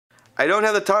I don't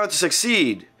have the talent to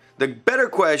succeed. The better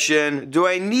question, do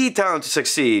I need talent to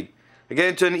succeed? I get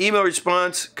into an email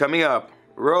response coming up.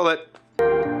 Roll it.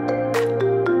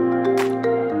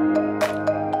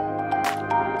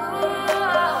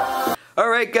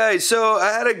 Alright guys, so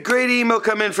I had a great email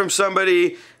come in from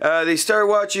somebody. They started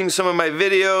watching some of my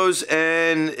videos,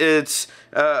 and it's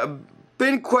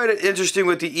been quite interesting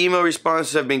with the email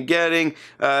responses I've been getting.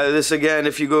 This again,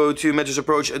 if you go to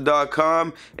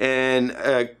mentorsapproach.com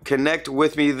and connect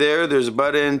with me there's a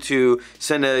button to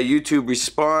send a YouTube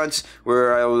response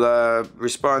where I'll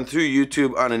respond through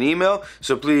YouTube on an email.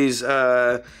 So please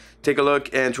take a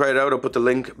look and try it out. I'll put the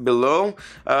link below.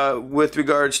 With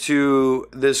regards to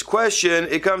this question,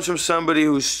 it comes from somebody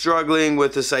who's struggling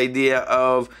with this idea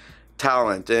of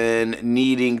talent and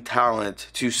needing talent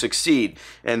to succeed,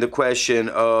 and the question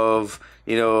of,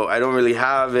 you know, I don't really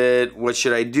have it, what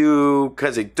should I do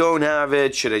because I don't have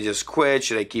it? Should I just quit?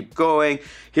 Should I keep going?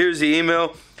 Here's the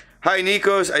email. Hi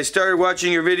Nikos, I started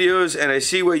watching your videos and I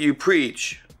see what you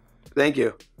preach. Thank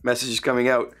you. Message is coming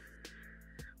out.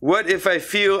 What if I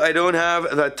feel I don't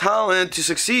have the talent to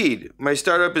succeed? My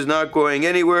startup is not going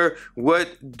anywhere. When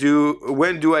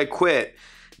do I quit?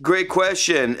 Great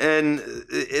question, and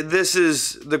this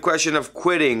is the question of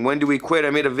quitting. When do we quit?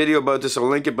 I made a video about this. I'll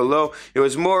link it below. It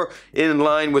was more in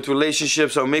line with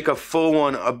relationships. I'll make a full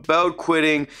one about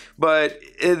quitting, but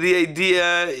the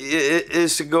idea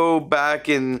is to go back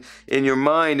in your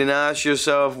mind and ask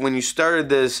yourself, when you started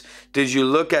this, did you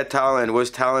look at talent? Was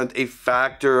talent a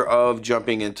factor of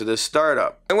jumping into this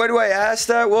startup? And why do I ask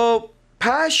that? Well,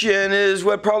 passion is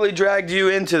what probably dragged you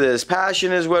into this.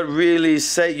 Passion is what really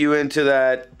set you into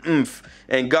that oomph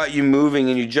and got you moving,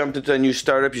 and you jumped into a new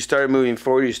startup. You started moving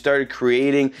forward. You started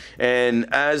creating,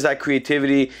 and as that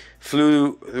creativity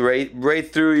flew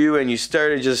right through you and you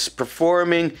started just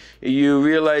performing, you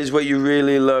realized what you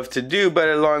really love to do. But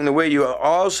along the way, you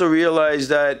also realized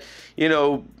that, you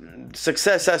know,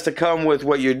 success has to come with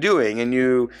what you're doing, and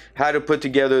you had to put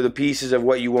together the pieces of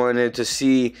what you wanted to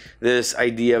see this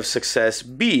idea of success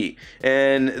be.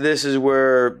 And this is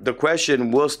where the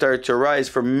question will start to arise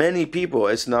for many people.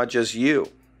 It's not just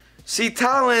you. See,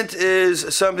 talent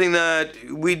is something that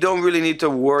we don't really need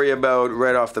to worry about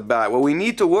right off the bat. What we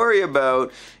need to worry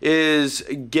about is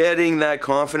getting that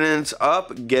confidence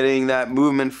up, getting that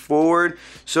movement forward.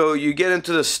 So you get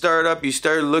into the startup, you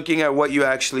start looking at what you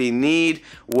actually need,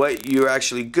 what you're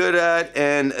actually good at,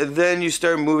 and then you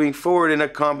start moving forward and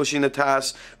accomplishing the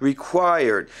tasks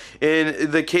required. In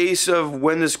the case of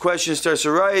when this question starts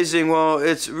arising, well,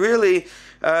 it's really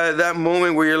that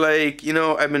moment where you're like, you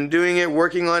know, I've been doing it,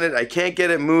 working on it, I can't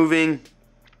get it moving.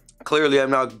 Clearly,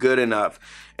 I'm not good enough.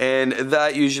 And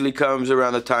that usually comes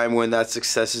around the time when that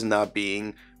success is not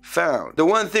being found. The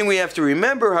one thing we have to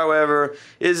remember, however,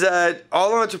 is that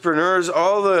all entrepreneurs,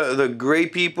 all the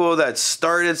great people that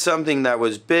started something that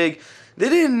was big, they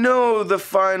didn't know the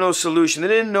final solution. They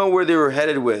didn't know where they were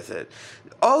headed with it.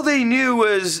 All they knew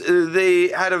was they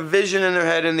had a vision in their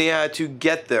head and they had to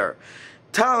get there.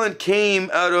 Talent came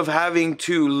out of having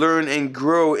to learn and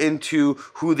grow into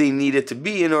who they needed to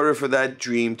be in order for that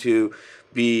dream to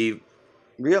be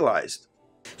realized.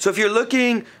 So if you're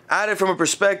looking at it from a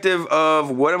perspective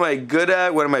of what am I good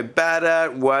at, what am I bad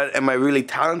at, what am I really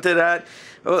talented at,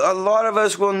 a lot of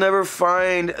us will never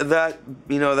find that,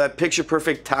 you know, that picture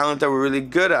perfect talent that we're really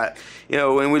good at. You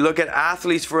know, when we look at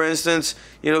athletes, for instance,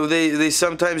 you know, they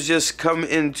sometimes just come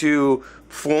into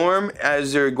form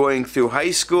as they're going through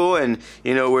high school, and,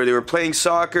 you know, where they were playing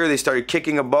soccer, they started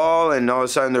kicking a ball, and all of a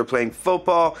sudden they're playing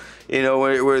football. You know,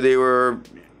 where they were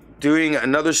doing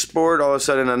another sport, all of a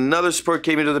sudden another sport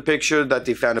came into the picture that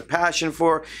they found a passion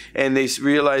for, and they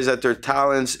realized that their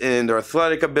talents and their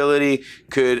athletic ability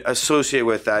could associate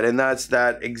with that. And that's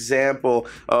that example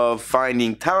of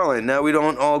finding talent. Now, we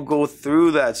don't all go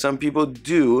through that. Some people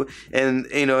do, and,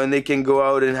 you know, and they can go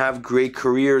out and have great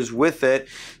careers with it.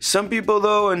 Some people,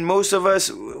 though, and most of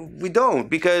us, we don't,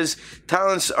 because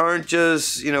talents aren't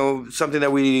just, you know, something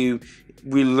that we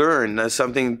learn, as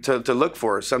something to look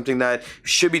for, something that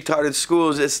should be taught in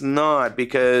schools. It's not,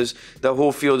 because the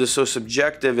whole field is so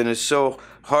subjective and it's so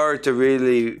hard to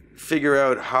really figure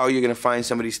out how you're going to find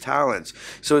somebody's talents.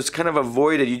 So it's kind of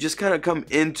avoided. You just kind of come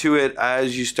into it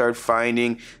as you start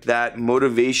finding that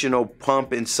motivational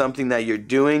pump in something that you're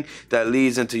doing that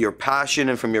leads into your passion,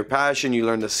 and from your passion you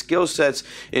learn the skill sets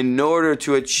in order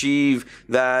to achieve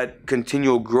that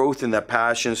continual growth in that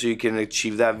passion, so you can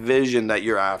achieve that vision that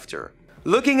you're after.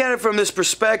 Looking at it from this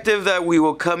perspective that we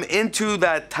will come into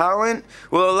that talent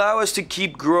will allow us to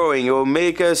keep growing. It will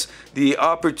make us the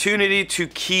opportunity to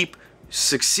keep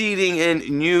succeeding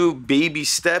in new baby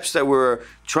steps that we're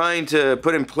trying to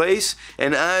put in place.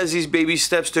 And as these baby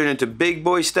steps turn into big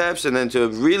boy steps and then to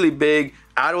really big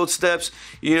adult steps,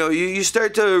 you know, you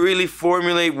start to really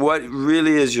formulate what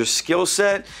really is your skill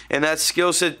set, and that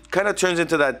skill set kind of turns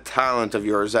into that talent of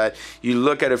yours, that you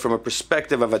look at it from a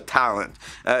perspective of a talent.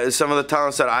 Some of the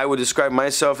talents that I would describe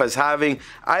myself as having,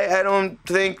 I don't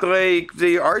think like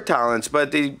they are talents,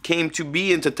 but they came to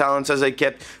be into talents as I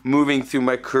kept moving through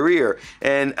my career.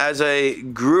 And as I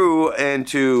grew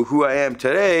into who I am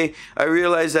today, I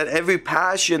realized that every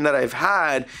passion that I've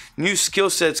had, new skill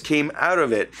sets came out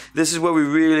of it. This is what we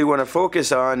really want to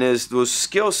focus on, is those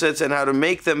skill sets and how to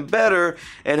make them better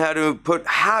and how to put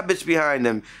habits behind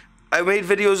them. I made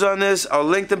videos on this. I'll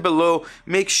link them below.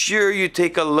 Make sure you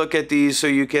take a look at these so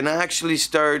you can actually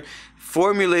start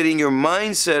formulating your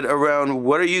mindset around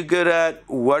what are you good at,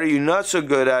 what are you not so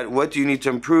good at, what do you need to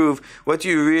improve, what do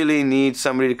you really need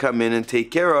somebody to come in and take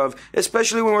care of,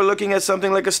 especially when we're looking at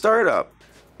something like a startup.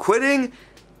 Quitting?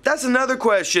 That's another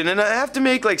question, and I have to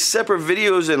make like separate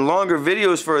videos and longer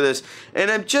videos for this,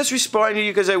 and I'm just responding to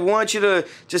you because I want you to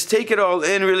just take it all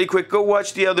in really quick. Go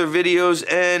watch the other videos,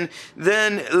 and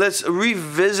then let's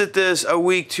revisit this a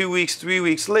week, 2 weeks, 3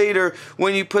 weeks later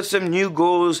when you put some new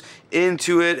goals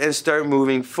into it and start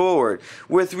moving forward.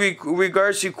 With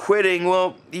regards to quitting,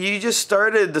 well, you just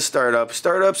started the startup.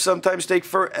 Startups sometimes take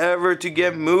forever to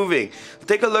get moving.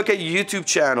 Take a look at YouTube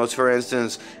channels, for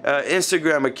instance,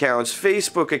 Instagram accounts,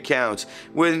 Facebook accounts.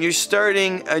 When you're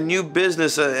starting a new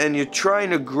business and you're trying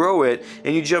to grow it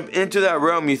and you jump into that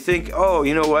realm, you think, oh,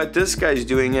 you know what, this guy's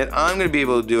doing it, I'm gonna be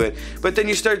able to do it. But then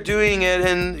you start doing it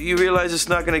and you realize it's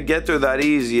not gonna get there that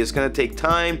easy. It's gonna take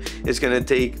time, it's gonna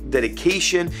take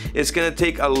dedication, it's gonna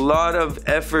take a lot of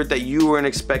effort that you weren't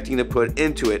expecting to put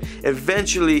into it.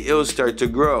 Eventually it'll start to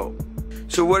grow.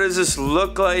 So what does this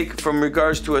look like from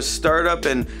regards to a startup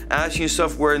and asking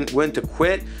yourself when to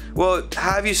quit? Well,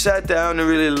 have you sat down and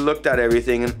really looked at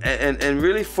everything and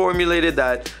really formulated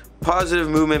that positive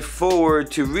movement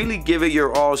forward to really give it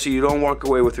your all so you don't walk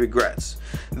away with regrets?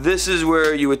 This is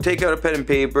where you would take out a pen and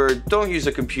paper, don't use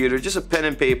a computer, just a pen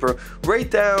and paper,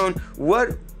 write down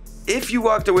what, if you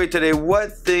walked away today,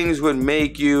 what things would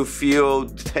make you feel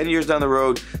 10 years down the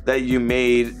road that you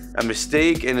made a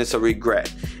mistake and it's a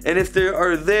regret. And if they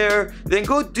are there, then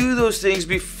go do those things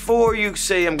before you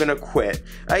say I'm gonna quit.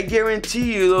 I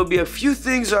guarantee you there'll be a few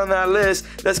things on that list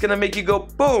that's gonna make you go,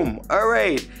 boom, all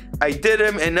right, I did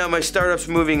them and now my startup's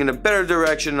moving in a better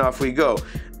direction and off we go.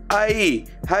 i.e.,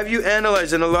 have you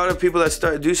analyzed, and a lot of people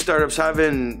that do startups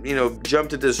haven't, you know,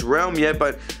 jumped at this realm yet,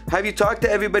 but have you talked to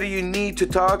everybody you need to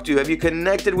talk to? Have you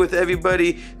connected with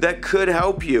everybody that could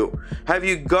help you? Have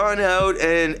you gone out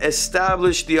and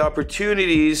established the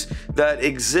opportunities that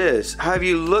exist? Have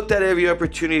you looked at every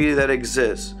opportunity that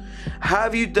exists?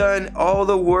 Have you done all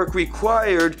the work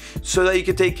required so that you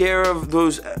can take care of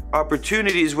those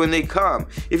opportunities when they come?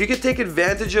 If you can take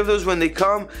advantage of those when they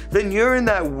come, then you're in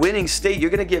that winning state.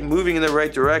 You're gonna get moving in the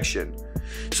right direction.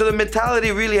 So the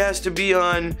mentality really has to be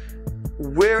on,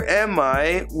 where am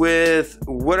I with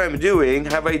what I'm doing?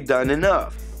 Have I done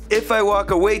enough? If I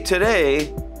walk away today,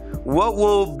 what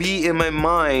will be in my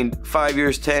mind 5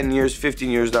 years, 10 years, 15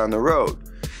 years down the road?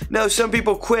 Now, some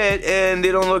people quit and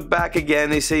they don't look back again.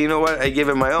 They say, you know what, I gave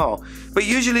it my all. But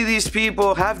usually these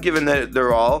people have given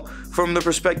their all from the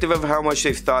perspective of how much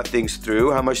they've thought things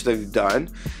through, how much they've done.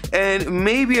 And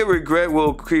maybe a regret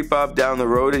will creep up down the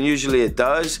road, and usually it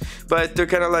does. But they're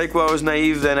kind of like, well, I was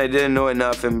naive then, I didn't know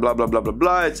enough, and blah, blah, blah, blah,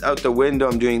 blah. It's out the window,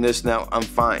 I'm doing this now, I'm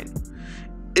fine.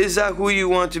 Is that who you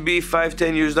want to be 5,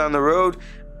 10 years down the road?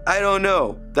 I don't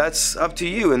know. That's up to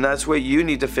you, and that's what you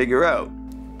need to figure out.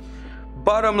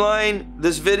 Bottom line,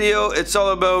 this video, it's all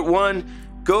about, one,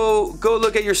 go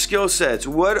look at your skill sets.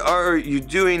 What are you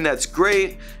doing that's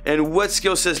great, and what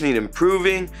skill sets need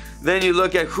improving? Then you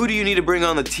look at, who do you need to bring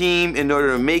on the team in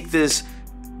order to make this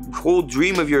whole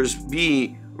dream of yours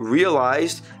be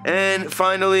realized? And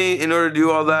finally, in order to do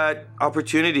all that,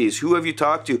 opportunities. Who have you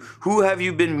talked to? Who have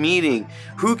you been meeting?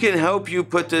 Who can help you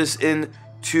put this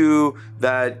into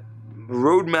that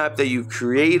roadmap that you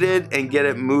created and get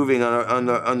it moving on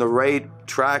the right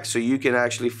track so you can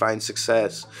actually find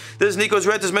success? This is Nico's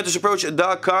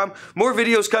RentThisMentorsApproach.com. More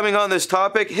videos coming on this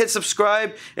topic. Hit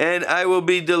subscribe and I will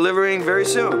be delivering very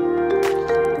soon.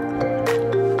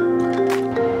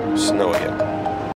 Snow again.